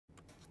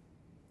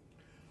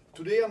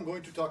Today I'm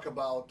going to talk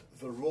about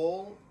the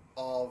role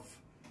of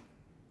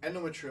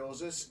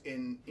endometriosis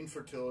in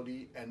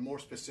infertility and more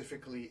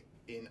specifically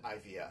in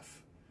IVF.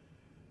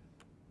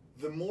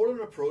 The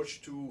modern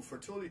approach to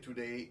fertility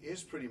today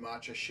is pretty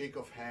much a shake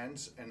of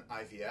hands and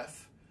IVF.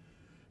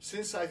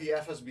 Since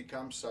IVF has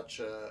become such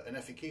an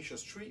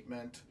efficacious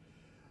treatment,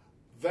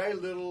 very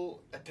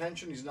little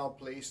attention is now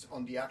placed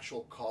on the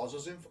actual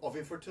causes of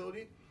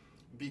infertility,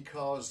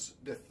 because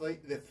the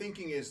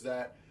thinking is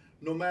that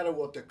no matter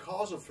what the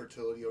cause of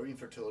fertility or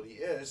infertility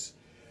is,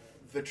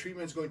 the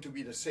treatment is going to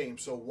be the same.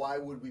 So why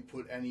would we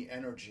put any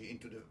energy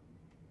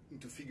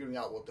into figuring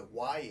out what the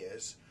why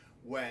is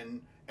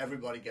when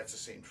everybody gets the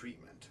same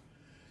treatment?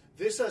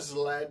 This has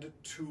led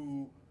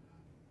to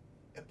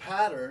a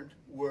pattern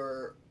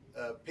where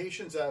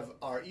patients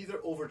are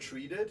either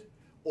overtreated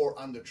or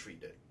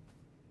undertreated.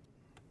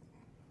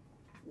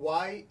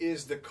 Why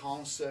is the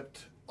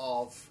concept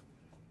of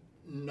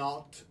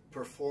not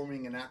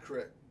performing an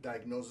accurate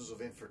diagnosis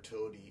of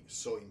infertility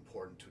so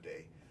important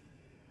today?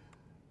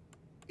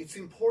 It's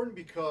important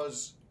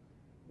because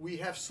we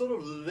have sort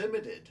of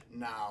limited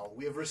now,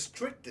 we have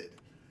restricted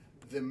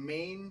the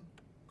main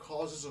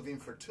causes of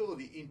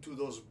infertility into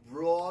those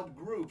broad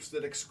groups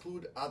that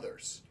exclude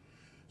others.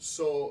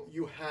 So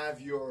you have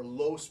your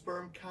low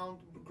sperm count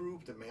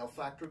group, the male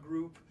factor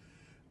group,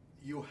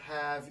 you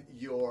have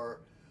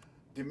your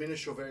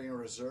diminished ovarian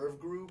reserve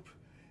group,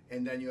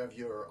 and then you have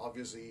your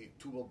obviously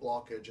tubal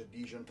blockage,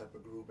 adhesion type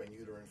of group, and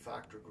uterine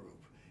factor group.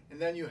 And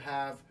then you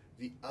have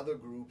the other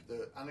group,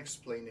 the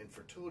unexplained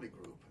infertility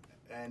group.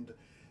 And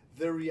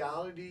the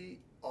reality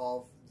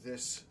of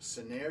this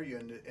scenario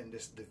and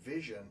this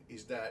division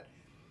is that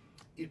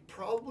it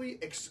probably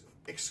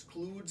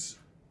excludes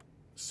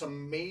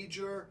some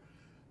major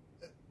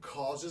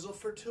causes of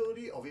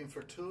fertility, of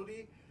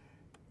infertility,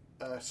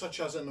 such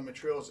as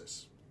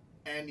endometriosis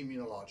and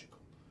immunological.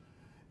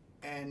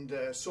 And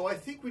so I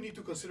think we need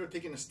to consider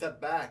taking a step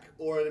back,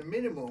 or at a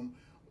minimum,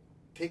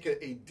 take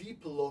a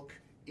deep look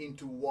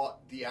into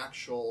what the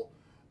actual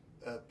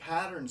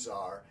patterns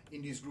are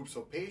in these groups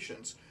of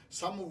patients,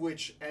 some of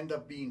which end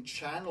up being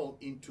channeled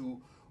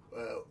into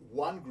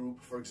one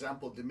group, for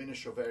example,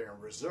 diminished ovarian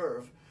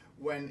reserve,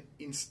 when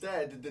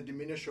instead the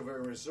diminished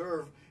ovarian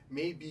reserve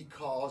may be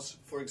caused,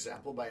 for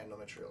example, by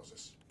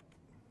endometriosis.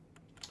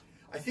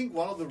 I think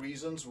one of the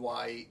reasons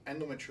why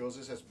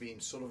endometriosis has been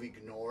sort of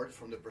ignored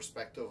from the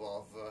perspective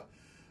of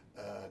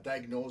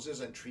diagnosis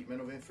and treatment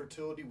of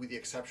infertility, with the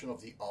exception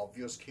of the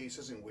obvious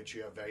cases in which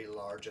you have very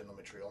large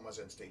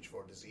endometriomas and stage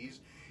 4 disease,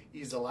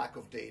 is the lack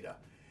of data.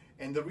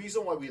 And the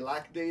reason why we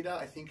lack data,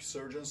 I think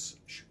surgeons,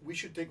 we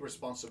should take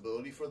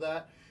responsibility for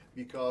that,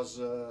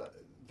 because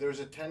there's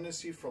a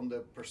tendency from the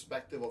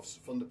perspective of,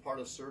 from the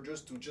part of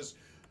surgeons, to just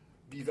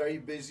be very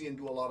busy and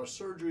do a lot of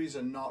surgeries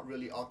and not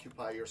really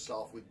occupy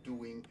yourself with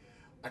doing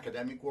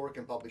academic work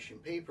and publishing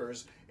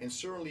papers. And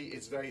certainly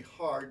it's very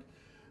hard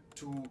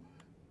to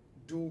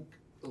do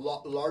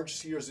large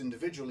series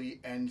individually,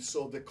 and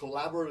so the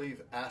collaborative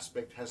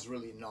aspect has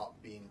really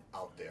not been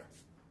out there.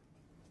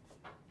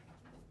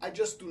 I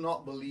just do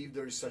not believe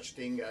there is such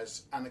thing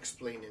as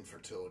unexplained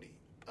infertility.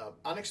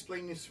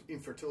 Unexplained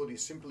infertility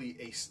is simply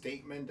a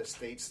statement that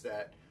states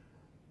that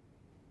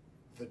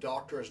the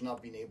doctor has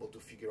not been able to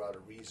figure out a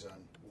reason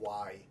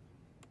why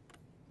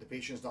the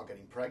patient is not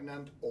getting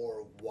pregnant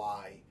or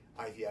why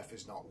IVF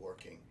is not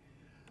working.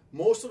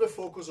 Most of the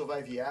focus of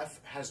IVF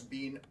has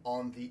been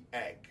on the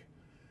egg,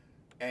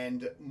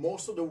 and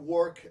most of the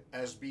work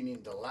has been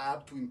in the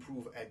lab to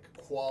improve egg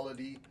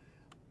quality,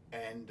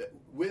 and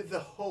with the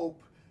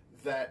hope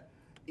that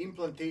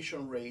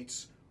implantation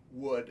rates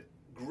would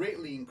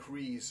greatly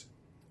increase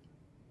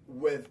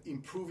with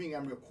improving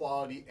embryo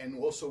quality and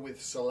also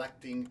with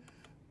selecting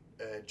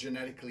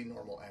genetically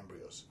normal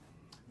embryos.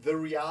 The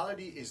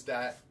reality is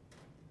that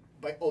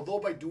although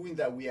by doing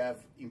that we have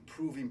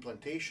improved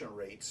implantation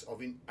rates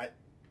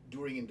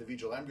during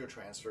individual embryo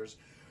transfers,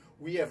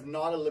 we have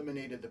not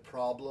eliminated the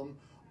problem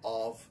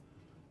of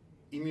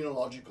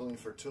immunological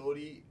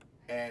infertility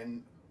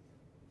and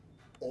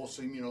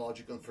also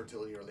immunological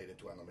infertility related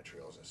to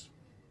endometriosis.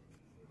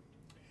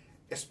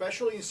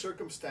 Especially in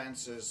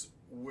circumstances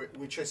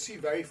which I see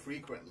very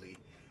frequently,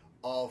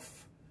 of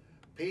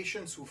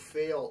patients who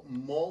fail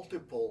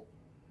multiple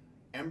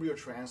embryo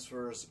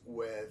transfers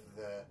with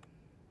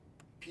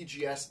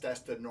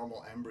PGS-tested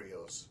normal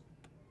embryos,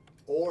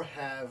 or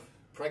have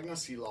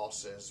pregnancy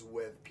losses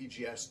with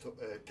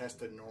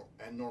PGS-tested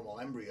and normal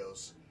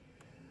embryos.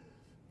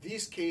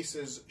 These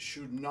cases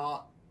should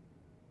not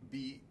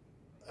be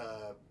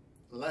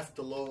left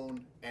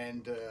alone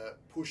and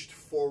pushed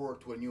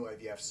forward to a new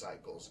IVF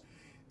cycles.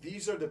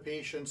 These are the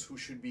patients who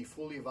should be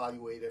fully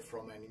evaluated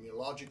from an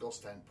immunological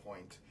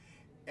standpoint.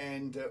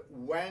 And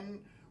when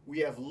we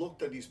have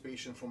looked at these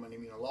patients from an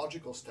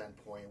immunological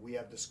standpoint, we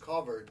have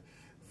discovered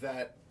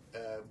that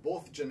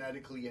both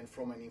genetically and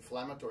from an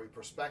inflammatory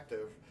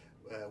perspective,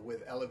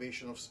 with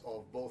elevation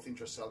of both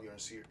intracellular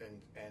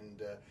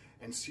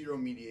and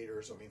serum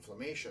mediators of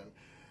inflammation,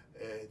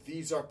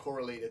 these are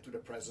correlated to the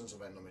presence of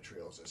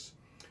endometriosis.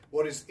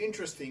 What is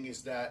interesting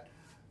is that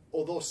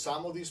although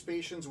some of these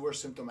patients were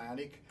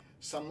symptomatic,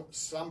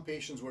 some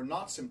patients were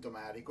not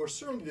symptomatic or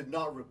certainly did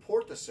not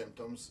report the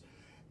symptoms,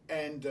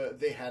 and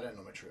they had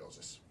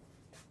endometriosis.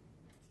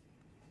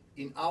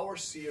 In our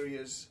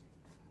series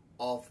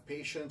of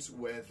patients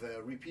with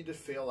repeated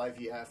failed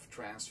IVF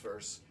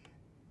transfers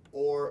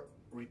or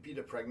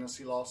repeated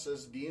pregnancy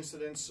losses, the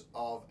incidence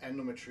of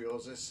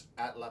endometriosis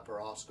at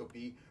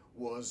laparoscopy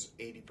was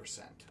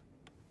 80%.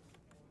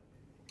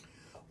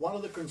 One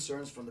of the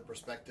concerns from the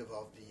perspective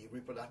of the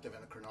reproductive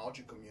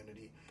endocrinology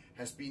community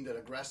has been that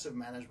aggressive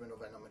management of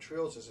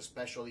endometriosis,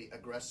 especially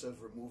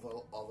aggressive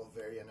removal of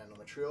ovarian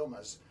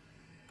endometriomas,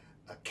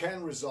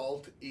 can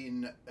result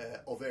in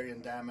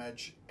ovarian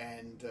damage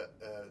and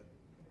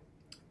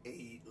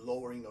a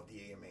lowering of the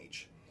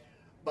AMH.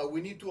 But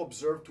we need to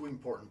observe two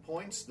important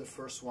points. The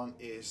first one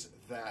is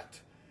that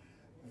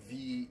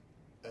the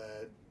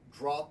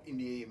drop in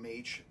the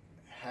AMH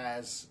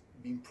has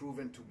been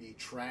proven to be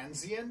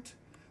transient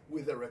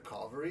with a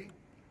recovery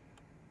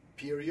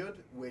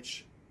period,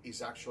 which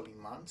is actually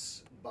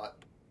months, but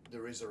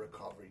there is a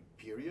recovery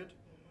period.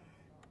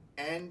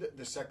 And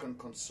the second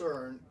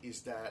concern is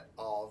that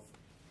of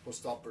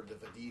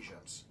postoperative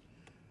adhesions.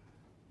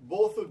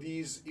 Both of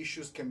these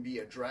issues can be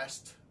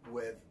addressed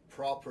with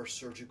proper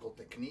surgical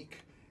technique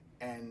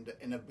and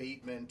an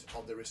abatement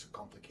of the risk of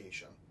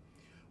complication.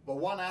 But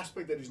one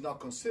aspect that is not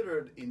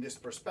considered in this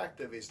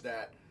perspective is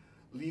that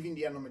leaving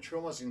the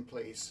endometriomas in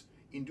place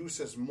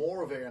induces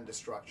more ovarian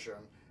destruction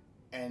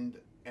and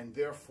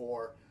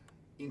therefore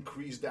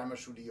increased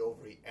damage to the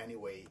ovary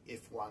anyway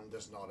if one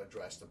does not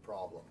address the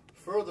problem.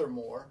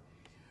 Furthermore,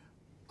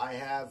 I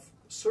have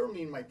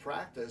certainly in my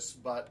practice,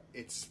 but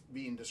it's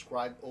being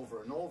described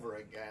over and over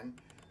again,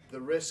 the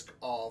risk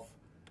of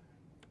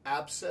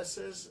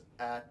abscesses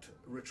at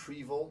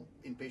retrieval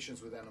in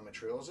patients with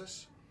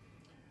endometriosis,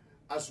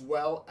 as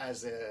well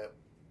as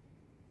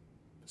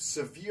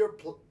severe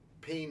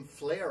pain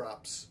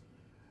flare-ups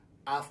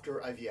after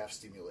IVF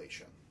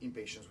stimulation in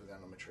patients with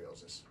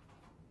endometriosis.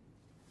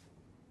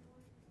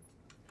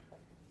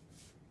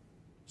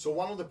 So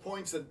one of the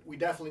points that we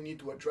definitely need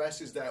to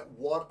address is that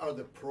what are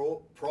the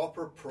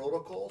proper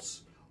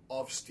protocols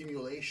of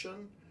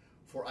stimulation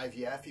for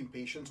IVF in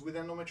patients with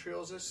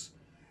endometriosis?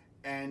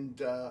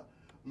 And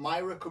my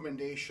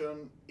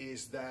recommendation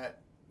is that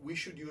we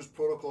should use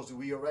protocols that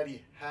we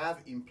already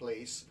have in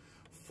place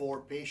for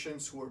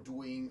patients who are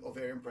doing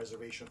ovarian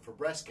preservation for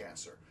breast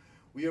cancer.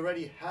 We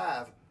already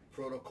have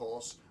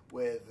protocols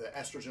with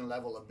estrogen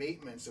level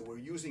abatements that we're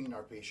using in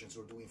our patients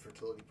who are doing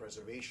fertility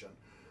preservation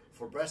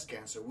for breast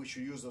cancer. We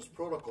should use those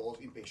protocols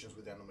in patients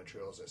with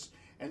endometriosis.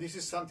 And this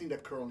is something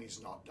that currently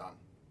is not done.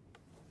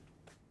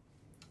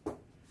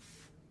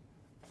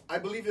 I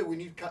believe that we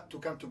need to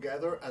come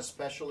together as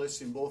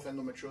specialists in both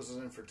endometriosis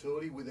and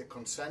fertility with a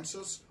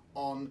consensus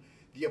on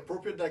the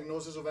appropriate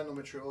diagnosis of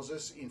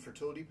endometriosis in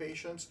fertility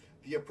patients,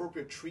 the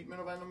appropriate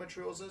treatment of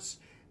endometriosis,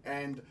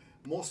 and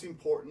most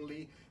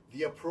importantly,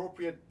 the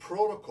appropriate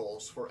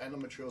protocols for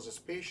endometriosis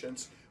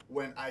patients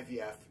when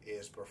IVF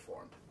is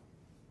performed.